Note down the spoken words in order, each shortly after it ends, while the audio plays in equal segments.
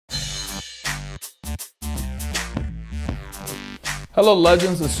Hello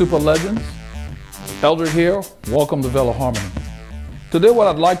legends and super legends, Elder here, welcome to Veloharmony. Today what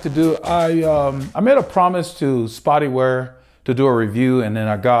I'd like to do, I made a promise to Spotti Wear to do a review, and then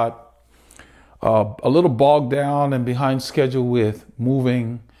I got a little bogged down and behind schedule with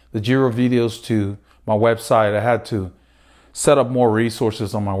moving the Giro videos to my website. I had to set up more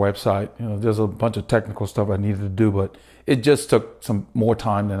resources on my website. You know, there's a bunch of technical stuff I needed to do, but it just took some more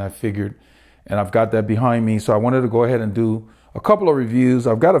time than I figured, and I've got that behind me. So I wanted to go ahead and do a couple of reviews.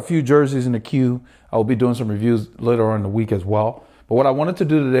 I've got a few jerseys in the queue. I will be doing some reviews later on in the week as well. But what I wanted to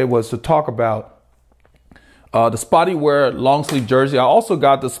do today was to talk about the Spotti Wear long sleeve jersey. I also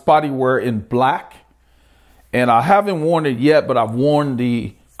got the Spotti Wear in black, and I haven't worn it yet, but I've worn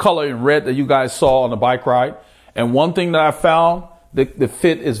the color in red that you guys saw on the bike ride. And one thing that I found, the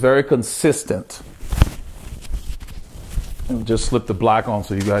fit is very consistent. Let me just slip the black on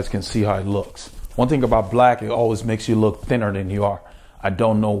so you guys can see how it looks. One thing about black, it always makes you look thinner than you are. I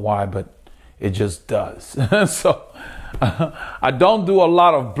don't know why, but it just does. So I don't do a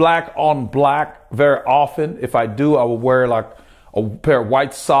lot of black on black very often. If I do, I will wear like a pair of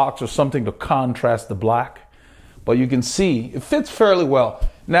white socks or something to contrast the black. But you can see it fits fairly well.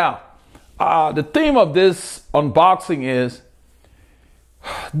 Now, the theme of this unboxing is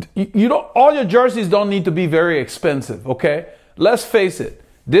all your jerseys don't need to be very expensive, okay? Let's face it.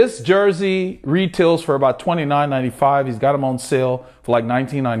 This jersey retails for about $29.95. He's got them on sale for like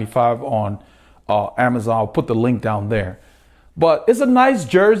 $19.95 on Amazon. I'll put the link down there. But it's a nice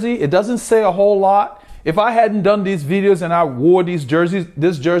jersey. It doesn't say a whole lot. If I hadn't done these videos and I wore this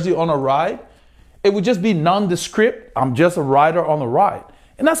jersey on a ride, it would just be nondescript. I'm just a rider on the ride.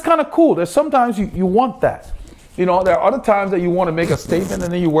 And that's kind of cool. There's sometimes you want that. You know, there are other times that you want to make a statement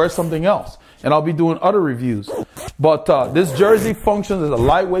and then you wear something else. And I'll be doing other reviews. But this jersey functions as a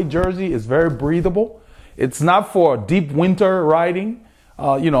lightweight jersey. It's very breathable. It's not for deep winter riding.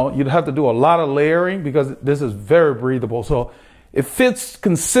 You know, you'd have to do a lot of layering because this is very breathable. So it fits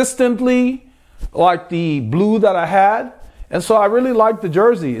consistently like the blue that I had. And so I really like the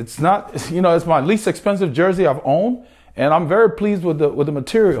jersey. It's not, you know, it's my least expensive jersey I've owned. And I'm very pleased with the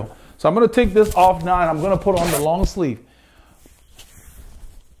material. So I'm going to take this off now and I'm going to put on the long sleeve.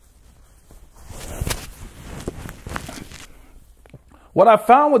 What I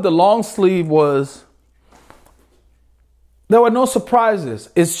found with the long sleeve was there were no surprises.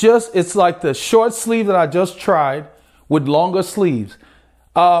 It's like the short sleeve that I just tried with longer sleeves.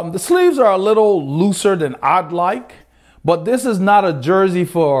 The sleeves are a little looser than I'd like, but this is not a jersey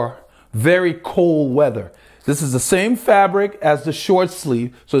for very cold weather. This is the same fabric as the short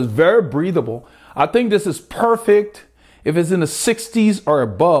sleeve, so it's very breathable. I think this is perfect if it's in the 60s or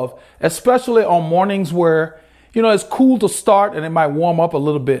above, especially on mornings where, you know, it's cool to start and it might warm up a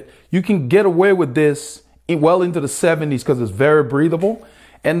little bit. You can get away with this well into the 70s because it's very breathable.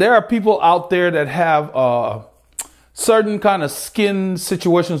 And there are people out there that have certain kind of skin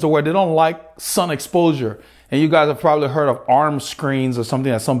situations where they don't like sun exposure. And you guys have probably heard of arm screens or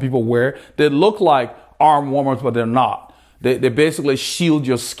something that some people wear. They look like arm warmers, but they're not. They basically shield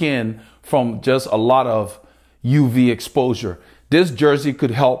your skin from just a lot of UV exposure. This jersey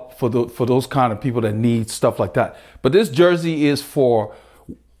could help for those kind of people that need stuff like that. But this jersey is for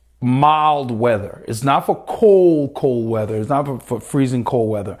mild weather. It's not for cold weather. It's not for freezing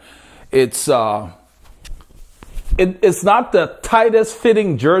cold weather. It's not the tightest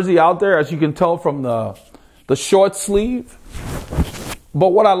fitting jersey out there, as you can tell from the short sleeve. But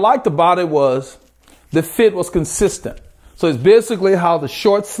what I liked about it was the fit was consistent. So it's basically how the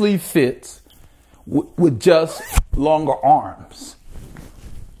short sleeve fits with just longer arms.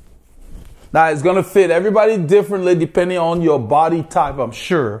 Now it's going to fit everybody differently depending on your body type, I'm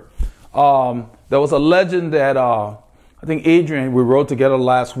sure. There was a legend that I think Adrian, we rode together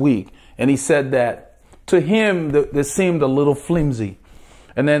last week, and he said that to him this seemed a little flimsy.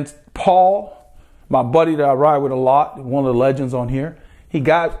 And then Paul, my buddy that I ride with a lot, one of the legends on here, he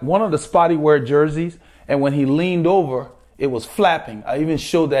got one of the Spotti Wear jerseys, and when he leaned over, it was flapping. I even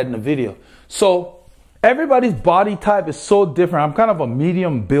showed that in the video. So everybody's body type is so different. I'm kind of a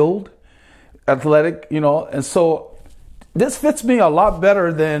medium build, athletic, you know, and so this fits me a lot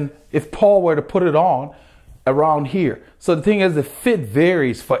better than if Paul were to put it on around here. So the thing is, the fit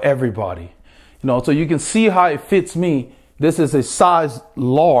varies for everybody, you know, so you can see how it fits me. This is a size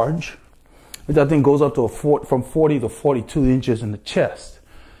large, which I think goes up to from 40 to 42 inches in the chest.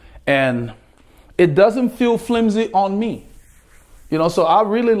 And it doesn't feel flimsy on me, you know, so I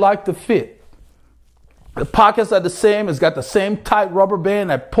really like the fit. The pockets are the same. It's got the same tight rubber band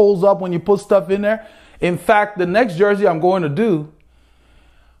that pulls up when you put stuff in there. In fact, the next jersey I'm going to do,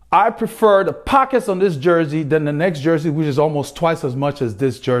 I prefer the pockets on this jersey than the next jersey, which is almost twice as much as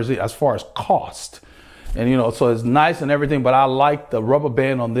this jersey as far as cost. And, you know, so it's nice and everything, but I like the rubber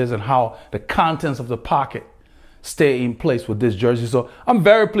band on this and how the contents of the pocket stay in place with this jersey. So I'm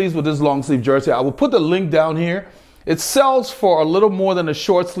very pleased with this long sleeve jersey. I will put the link down here. It sells for a little more than a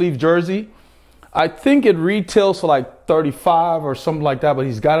short sleeve jersey. I think it retails for like $35 or something like that, but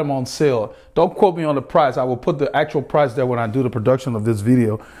he's got them on sale. Don't quote me on the price. I will put the actual price there when I do the production of this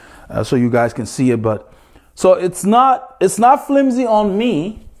video, so you guys can see it. But so it's not flimsy on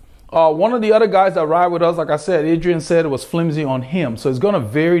me. One of the other guys that ride with us, like I said, Adrian said it was flimsy on him. So it's going to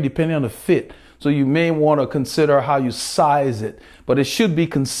vary depending on the fit. So you may want to consider how you size it, but it should be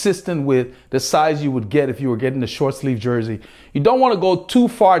consistent with the size you would get if you were getting the short sleeve jersey. You don't want to go too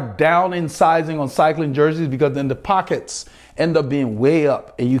far down in sizing on cycling jerseys, because then the pockets end up being way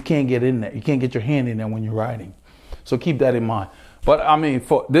up and you can't get in there. You can't get your hand in there when you're riding. So keep that in mind. But I mean,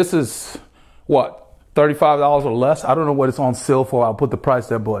 this is what, $35 or less? I don't know what it's on sale for. I'll put the price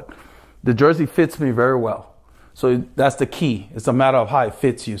there, but the jersey fits me very well. So that's the key. It's a matter of how it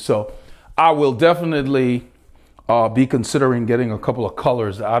fits you. So I will definitely be considering getting a couple of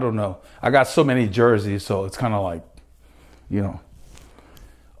colors. I don't know. I got so many jerseys, so it's kind of like, you know,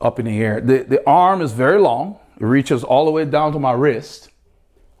 up in the air. The arm is very long. It reaches all the way down to my wrist,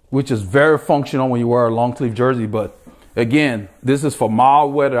 which is very functional when you wear a long sleeve jersey. But again, this is for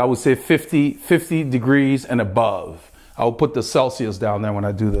mild weather. I would say 50 degrees and above. I will put the Celsius down there when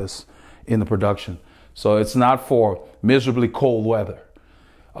I do this in the production. So it's not for miserably cold weather.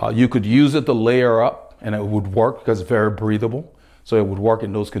 You could use it to layer up and it would work because it's very breathable. So it would work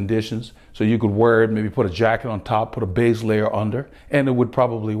in those conditions. So you could wear it, maybe put a jacket on top, put a base layer under, and it would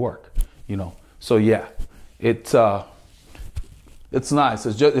probably work, you know. So yeah, it's nice.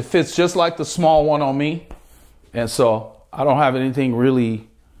 It fits just like the small one on me. And so I don't have anything really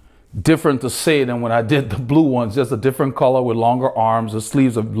different to say than when I did the blue ones, just a different color with longer arms. The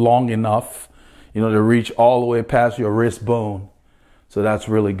sleeves are long enough, you know, to reach all the way past your wrist bone. So that's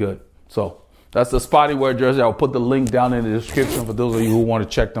really good. So that's the Spotti Wear jersey. I'll put the link down in the description for those of you who want to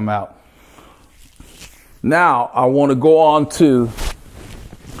check them out. Now I want to go on to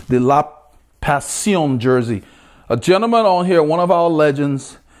the La Passione jersey. A gentleman on here, one of our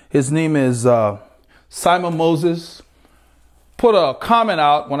legends, his name is Simon Moses, put a comment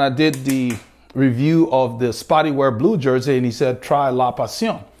out when I did the review of the Spotti Wear blue jersey, and he said, try La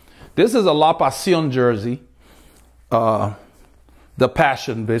Passione. This is a La Passione jersey. The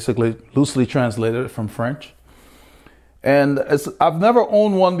Passion, basically, loosely translated from French. And I've never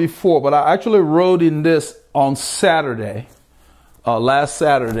owned one before, but I actually rode in this on Saturday, last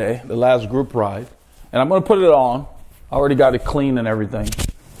Saturday, the last group ride. And I'm going to put it on. I already got it clean and everything.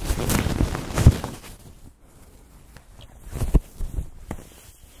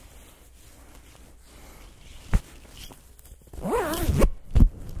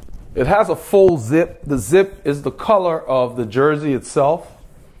 It has a full zip. The zip is the color of the jersey itself.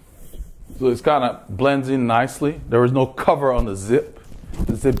 So it's kind of blends in nicely. There is no cover on the zip.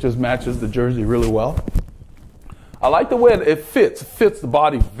 The zip just matches the jersey really well. I like the way it fits. It fits the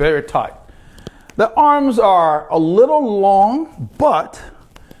body very tight. The arms are a little long, but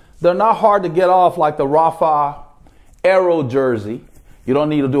they're not hard to get off like the Rafa Aero jersey. You don't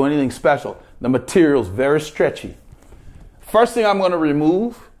need to do anything special. The material is very stretchy. First thing I'm going to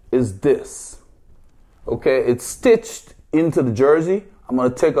remove is this. Okay, it's stitched into the jersey. I'm going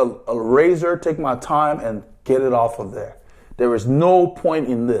to take a razor, take my time, and get it off of there. There is no point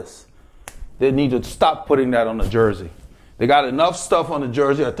in this. They need to stop putting that on the jersey. They got enough stuff on the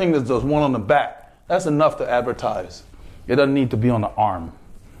jersey. I think there's one on the back. That's enough to advertise. It doesn't need to be on the arm.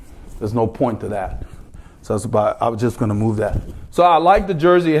 There's no point to that. So that's about, I was just going to move that. So I like the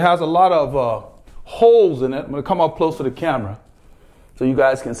jersey. It has a lot of holes in it. I'm going to come up close to the camera so you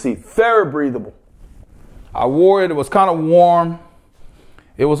guys can see. Very breathable. I wore it. It was kind of warm.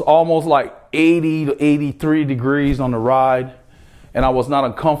 It was almost like 80 to 83 degrees on the ride, and I was not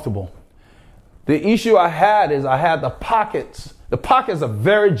uncomfortable. The issue I had is I had the pockets. The pockets are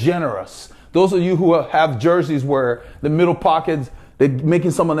very generous. Those of you who have jerseys where the middle pockets, they're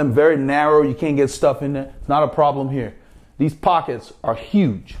making some of them very narrow. You can't get stuff in there. It's not a problem here. These pockets are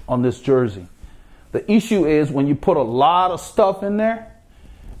huge on this jersey. The issue is when you put a lot of stuff in there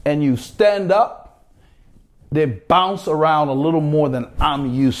and you stand up, they bounce around a little more than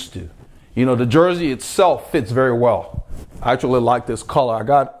I'm used to. You know, the jersey itself fits very well. I actually like this color. I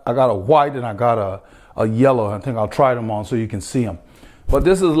got a white and I got a yellow. I think I'll try them on so you can see them. But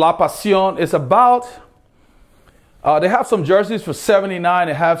this is La Passione. It's about, they have some jerseys for $79.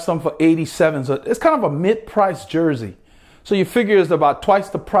 They have some for $87. So it's kind of a mid-price jersey. So you figure it's about twice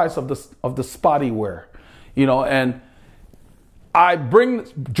the price of the Spotti Wear, you know. And I bring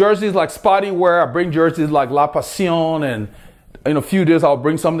jerseys like Spotti Wear, I bring jerseys like La Passione, and in a few days I'll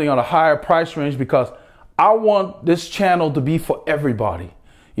bring something on a higher price range because I want this channel to be for everybody.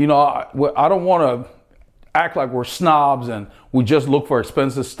 You know, I don't want to act like we're snobs and we just look for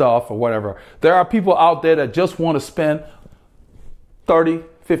expensive stuff or whatever. There are people out there that just want to spend 30,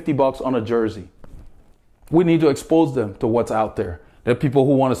 50 bucks on a jersey. We need to expose them to what's out there. There are people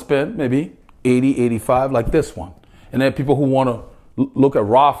who want to spend maybe 80, 85 like this one. And there are people who want to look at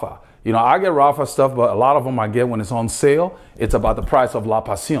Rafa. You know, I get Rafa stuff, but a lot of them I get when it's on sale. It's about the price of La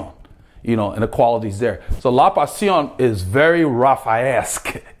Passione, you know, and the quality's there. So La Passione is very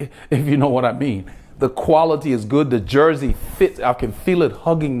Rafa-esque, if you know what I mean. The quality is good. The jersey fits. I can feel it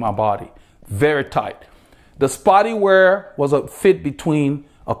hugging my body. Very tight. The Spotti Wear was a fit between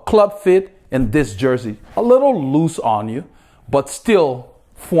a club fit and this jersey. A little loose on you, but still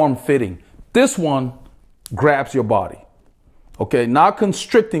form-fitting. This one grabs your body. Okay, not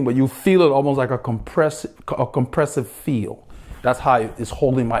constricting, but you feel it almost like a compressive feel. That's how it's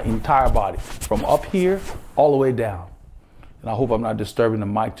holding my entire body from up here all the way down. And I hope I'm not disturbing the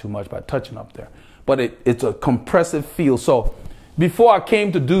mic too much by touching up there. But it's a compressive feel. So before I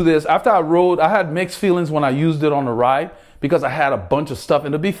came to do this, after I rode, I had mixed feelings when I used it on the ride because I had a bunch of stuff.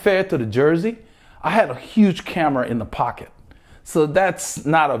 And to be fair to the jersey, I had a huge camera in the pocket. So that's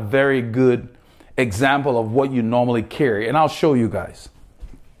not a very good example of what you normally carry. And I'll show you guys.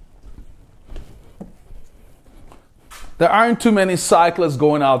 There aren't too many cyclists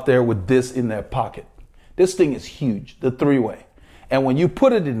going out there with this in their pocket. This thing is huge, the 3-way. And when you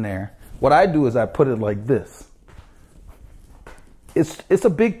put it in there, what I do is I put it like this. It's a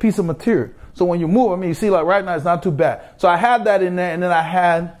big piece of material. So when you move, I mean, you see, like right now, it's not too bad. So I had that in there, and then I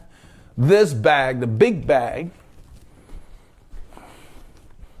had this bag, the big bag.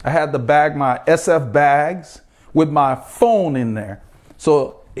 I had the bag, my SF bags, with my phone in there.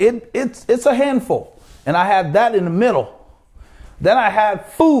 So it's a handful. And I had that in the middle. Then I had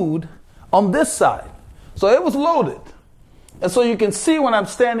food on this side. So it was loaded. And so you can see when I'm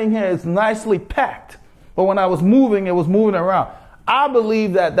standing here, it's nicely packed. But when I was moving, it was moving around. I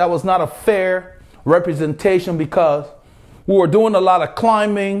believe that that was not a fair representation because we were doing a lot of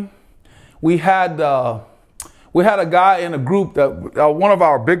climbing. We had a guy in a group that one of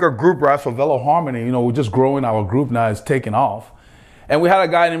our bigger group rides for Veloharmony. You know, we're just growing our group now; it's taking off. And we had a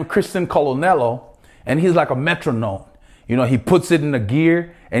guy named Christian Colonello, and he's like a metronome. You know, he puts it in the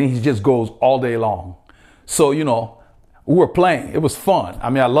gear and he just goes all day long. So you know, we were playing. It was fun. I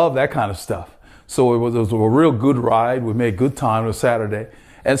mean, I love that kind of stuff. So it was a real good ride. We made good time. It was Saturday,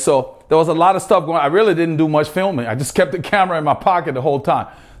 and so there was a lot of stuff going on. I really didn't do much filming. I just kept the camera in my pocket the whole time.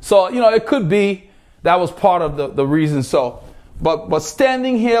 So you know, it could be that was part of the reason. So, but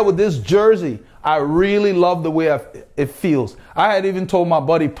standing here with this jersey, I really love the way it feels. I had even told my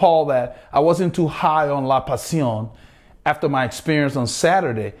buddy Paul that I wasn't too high on La Passione after my experience on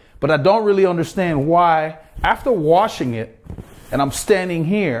Saturday, but I don't really understand why after washing it and I'm standing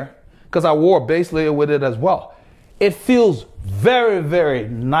here because I wore a base layer with it as well. It feels very, very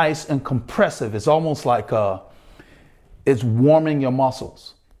nice and compressive. It's almost like it's warming your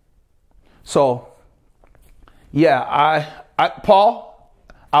muscles. So yeah, Paul,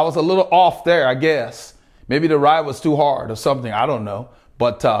 I was a little off there, I guess. Maybe the ride was too hard or something. I don't know.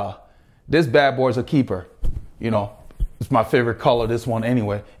 But this bad boy is a keeper. You know, it's my favorite color, this one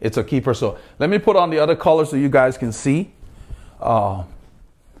anyway. It's a keeper. So let me put on the other color so you guys can see.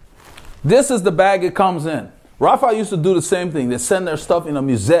 This is the bag it comes in. Rafa used to do the same thing. They send their stuff in a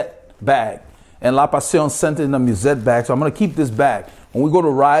musette bag. And La Passione sent it in a musette bag. So I'm going to keep this bag. When we go to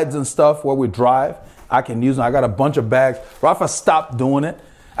rides and stuff where we drive, I can use them. I got a bunch of bags. Rafa stopped doing it.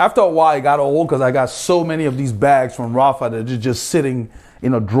 After a while, it got old because I got so many of these bags from Rafa that are just sitting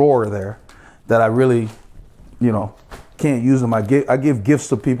in a drawer there that I really, you know, can't use them. I give gifts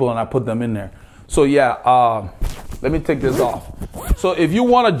to people and I put them in there. So yeah, let me take this off. So if you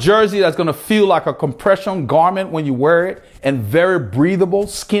want a jersey that's going to feel like a compression garment when you wear it and very breathable,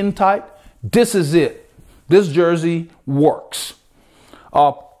 skin tight, this is it. This jersey works.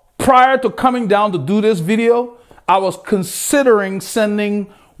 Prior to coming down to do this video, I was considering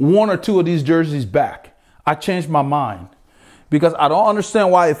sending one or two of these jerseys back. I changed my mind because I don't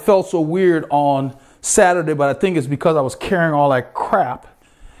understand why it felt so weird on Saturday, but I think it's because I was carrying all that crap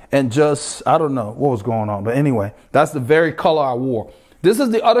and just, I don't know what was going on. But anyway, that's the very color I wore. This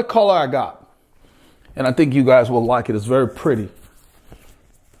is the other color I got. And I think you guys will like it. It's very pretty.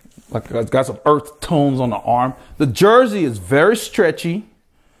 Like it's got some earth tones on the arm. The jersey is very stretchy.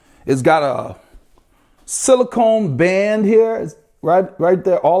 It's got silicone band here. It's right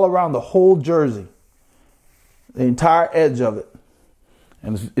there all around the whole jersey. The entire edge of it.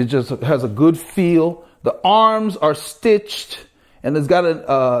 And it just has a good feel. The arms are stitched, and there's got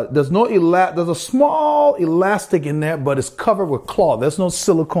there's a small elastic in there, but it's covered with cloth. There's no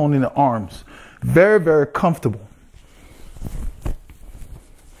silicone in the arms. Very, very comfortable.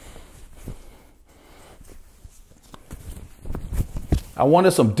 I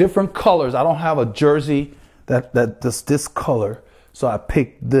wanted some different colors. I don't have a jersey that's this color, so I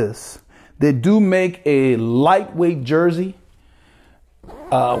picked this. They do make a lightweight jersey,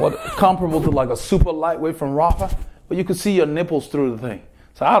 comparable to like a super lightweight from Rafa, but you can see your nipples through the thing.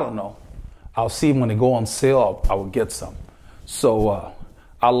 So I don't know. I'll see when they go on sale. I will get some. So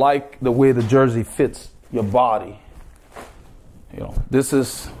I like the way the jersey fits your body. You know, this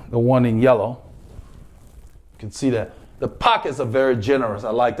is the one in yellow. You can see that. The pockets are very generous.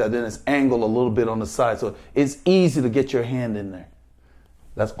 I like that. Then it's angled a little bit on the side, so it's easy to get your hand in there.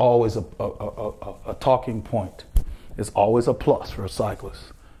 That's always a talking point. It's always a plus for a cyclist.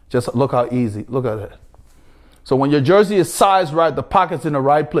 Just look how easy. Look at that. So when your jersey is sized right, the pocket's in the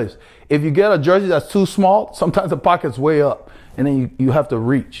right place. If you get a jersey that's too small, sometimes the pocket's way up, and then you have to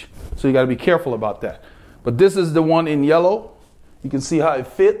reach. So you got to be careful about that. But this is the one in yellow. You can see how it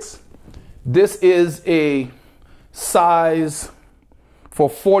fits. This is a size for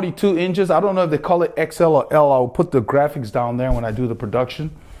 42 inches. I don't know if they call it XL or L. I'll put the graphics down there when I do the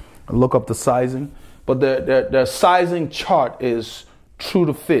production. I'll look up the sizing. But their sizing chart is true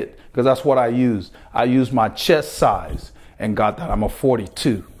to fit, because that's what I use. I use my chest size and got that. I'm a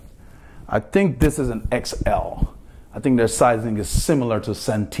 42. I think this is an XL. I think their sizing is similar to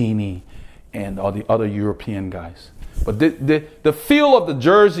Santini and all the other European guys. But the feel of the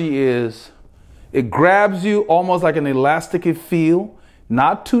jersey is, it grabs you almost like an elastic feel,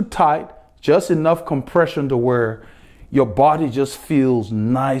 not too tight, just enough compression to where your body just feels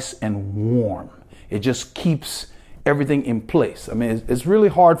nice and warm. It just keeps everything in place. I mean, it's really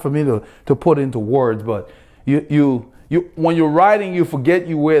hard for me to put into words, but you when you're riding, you forget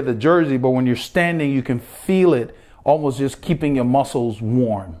you wear the jersey, but when you're standing, you can feel it almost just keeping your muscles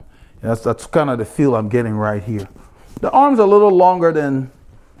warm. That's kind of the feel I'm getting right here. The arms are a little longer than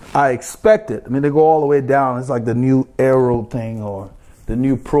I expected. I mean, they go all the way down. It's like the new Aero thing or the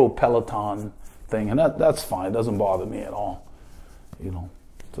new Pro Peloton thing, and that's fine. It doesn't bother me at all, you know.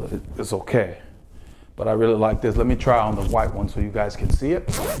 So it's okay. But I really like this. Let me try on the white one so you guys can see it.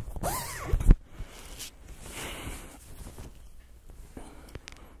 So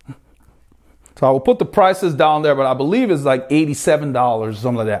I will put the prices down there, but I believe it's like $87 or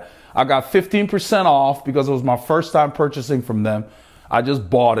something like that. I got 15% off because it was my first time purchasing from them. I just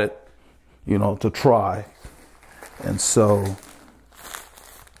bought it, you know, to try. And so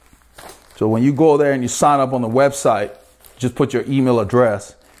when you go there and you sign up on the website, just put your email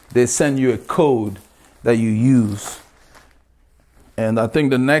address. They send you a code that you use. And I think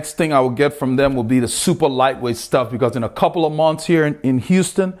the next thing I will get from them will be the super lightweight stuff, because in a couple of months here in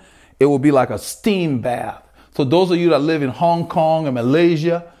Houston, it will be like a steam bath. So those of you that live in Hong Kong and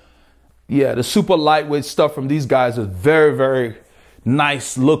Malaysia, yeah, the super lightweight stuff from these guys is very, very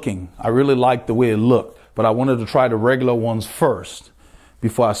nice looking. I really like the way it looked, but I wanted to try the regular ones first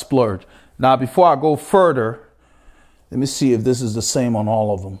before I splurge. Now, before I go further, let me see if this is the same on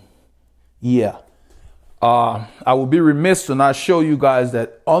all of them. Yeah. I will be remiss to not show you guys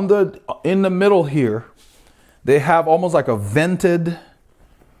that in the middle here, they have almost like a vented.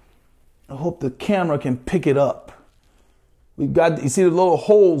 I hope the camera can pick it up. We've got, you see the little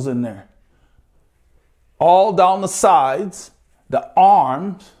holes in there. All down the sides, the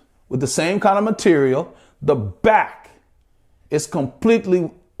arms with the same kind of material. The back is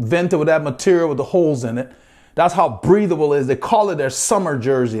completely vented with that material with the holes in it. That's how breathable it is. They call it their summer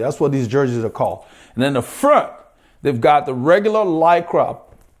jersey. That's what these jerseys are called. And then the front, they've got the regular Lycra,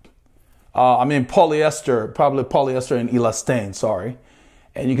 polyester, probably polyester and elastane, sorry.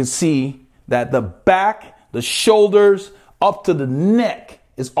 And you can see that the back, the shoulders, up to the neck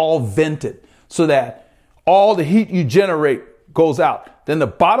is all vented so that all the heat you generate goes out. Then the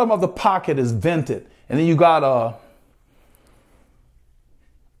bottom of the pocket is vented. And then you got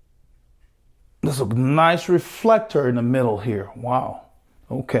there's a nice reflector in the middle here. Wow.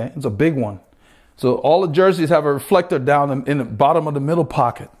 Okay. It's a big one. So all the jerseys have a reflector down in the bottom of the middle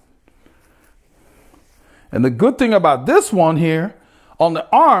pocket. And the good thing about this one here, on the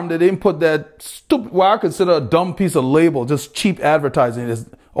arm, they didn't put that stupid, what I consider a dumb piece of label, just cheap advertising.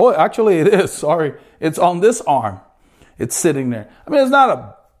 Oh, actually it is. Sorry. It's on this arm. It's sitting there. I mean, it's not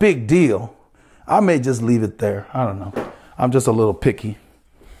a big deal. I may just leave it there. I don't know. I'm just a little picky.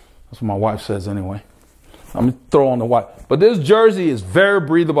 That's what my wife says anyway. Let me throw on the white. But this jersey is very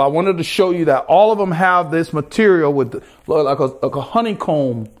breathable. I wanted to show you that all of them have this material with like a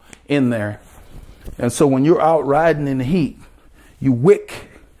honeycomb in there. And so when you're out riding in the heat, it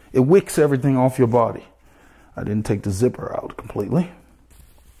wicks everything off your body. I didn't take the zipper out completely.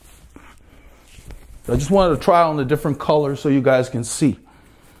 I just wanted to try on the different colors so you guys can see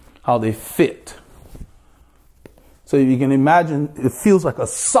how they fit. So you can imagine it feels like a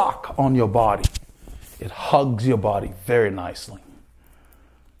sock on your body. It hugs your body very nicely.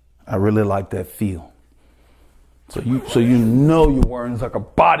 I really like that feel. So you know you're wearing like a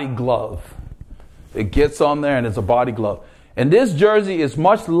body glove. It gets on there and it's a body glove. And this jersey is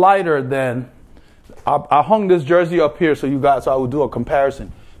much lighter than, I hung this jersey up here so you guys, I would do a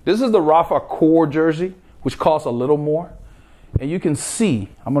comparison. This is the Rafa Core jersey, which costs a little more. And you can see,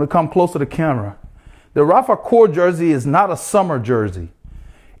 I'm going to come close to the camera. The Rafa Core jersey is not a summer jersey.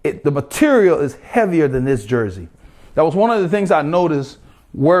 The material is heavier than this jersey. That was one of the things I noticed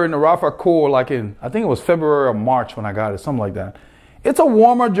wearing the Rafa Core like in, I think it was February or March when I got it, something like that. It's a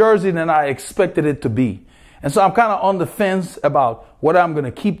warmer jersey than I expected it to be. And so I'm kind of on the fence about whether I'm going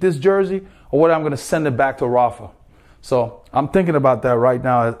to keep this jersey or whether I'm going to send it back to Rafa. So I'm thinking about that right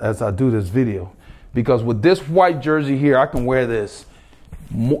now as I do this video. Because with this white jersey here, I can wear this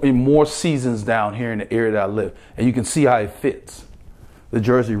in more seasons down here in the area that I live. And you can see how it fits. The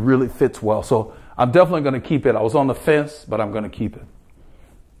jersey really fits well. So I'm definitely going to keep it. I was on the fence, but I'm going to keep it.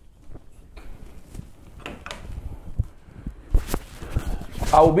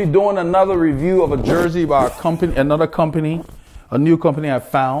 I will be doing another review of a jersey by another company, a new company I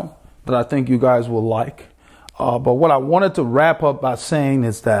found that I think you guys will like. But what I wanted to wrap up by saying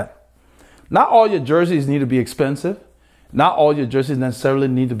is that not all your jerseys need to be expensive. Not all your jerseys necessarily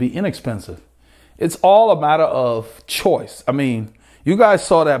need to be inexpensive. It's all a matter of choice. I mean, you guys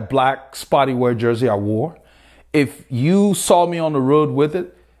saw that black Spotti Wear jersey I wore. If you saw me on the road with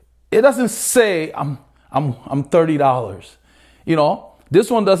it, it doesn't say I'm $30. You know, this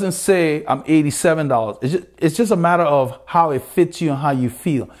one doesn't say I'm $87. It's just a matter of how it fits you and how you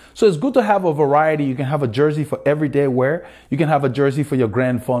feel. So it's good to have a variety. You can have a jersey for everyday wear. You can have a jersey for your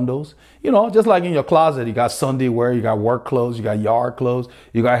grand fondos. You know, just like in your closet, you got Sunday wear, you got work clothes, you got yard clothes,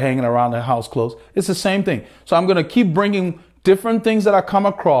 you got hanging around the house clothes. It's the same thing. So I'm going to keep bringing different things that I come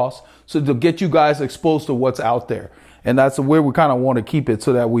across so to get you guys exposed to what's out there. And that's the way we kind of want to keep it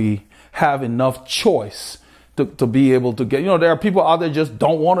so that we have enough choice to be able to get, you know, there are people out there just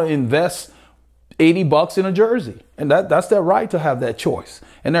don't want to invest $80 in a jersey. And that's their right to have that choice.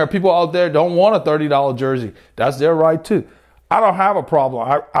 And there are people out there don't want a $30 jersey. That's their right too. I don't have a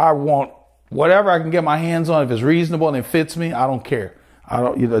problem. I want whatever I can get my hands on. If it's reasonable and it fits me, I don't care.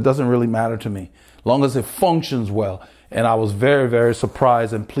 It doesn't really matter to me as long as it functions well. And I was very, very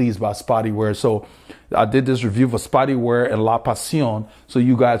surprised and pleased by Spotti Wear. So I did this review for Spotti Wear and La Passione so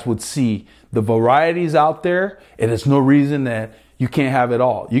you guys would see the varieties out there. And there's no reason that you can't have it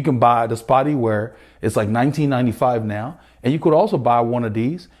all. You can buy the Spotti Wear. It's like $19.95 now. And you could also buy one of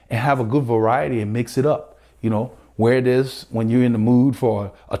these and have a good variety and mix it up. You know, wear this when you're in the mood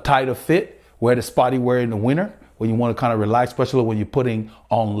for a tighter fit. Wear the Spotti Wear in the winter when you want to kind of relax, especially when you're putting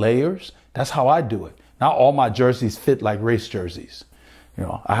on layers. That's how I do it. Not all my jerseys fit like race jerseys. You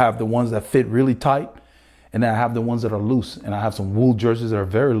know, I have the ones that fit really tight, and then I have the ones that are loose, and I have some wool jerseys that are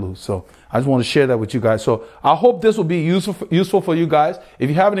very loose. So I just want to share that with you guys. So I hope this will be useful for you guys. If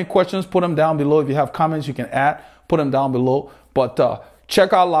you have any questions, put them down below. If you have comments, you can add, put them down below. But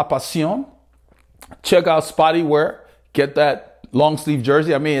check out La Passione. Check out Spotti Wear. Get that long sleeve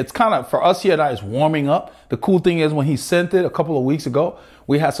jersey. I mean, it's kind of, for us here now, it's warming up. The cool thing is when he sent it a couple of weeks ago,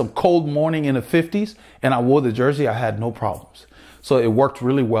 we had some cold morning in the 50s and I wore the jersey. I had no problems. So it worked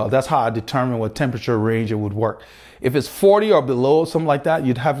really well. That's how I determined what temperature range it would work. If it's 40 or below, something like that,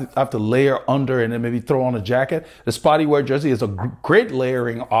 you'd have to layer under and then maybe throw on a jacket. The Spotti Wear jersey is a great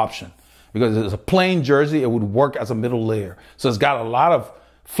layering option because it's a plain jersey. It would work as a middle layer. So it's got a lot of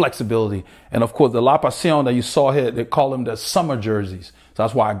flexibility. And of course, the La Passione that you saw here, they call them the summer jerseys. So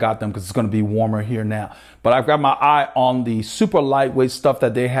that's why I got them, because it's going to be warmer here now. But I've got my eye on the super lightweight stuff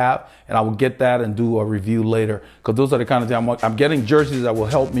that they have, and I will get that and do a review later, because those are the kind of things I'm getting jerseys that will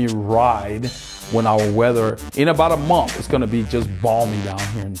help me ride when our weather, in about a month, it's going to be just balmy down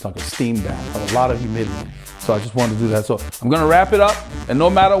here and it's like a steam down, a lot of humidity. So I just wanted to do that. So I'm going to wrap it up, and no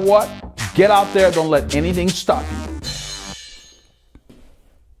matter what, get out there. Don't let anything stop you.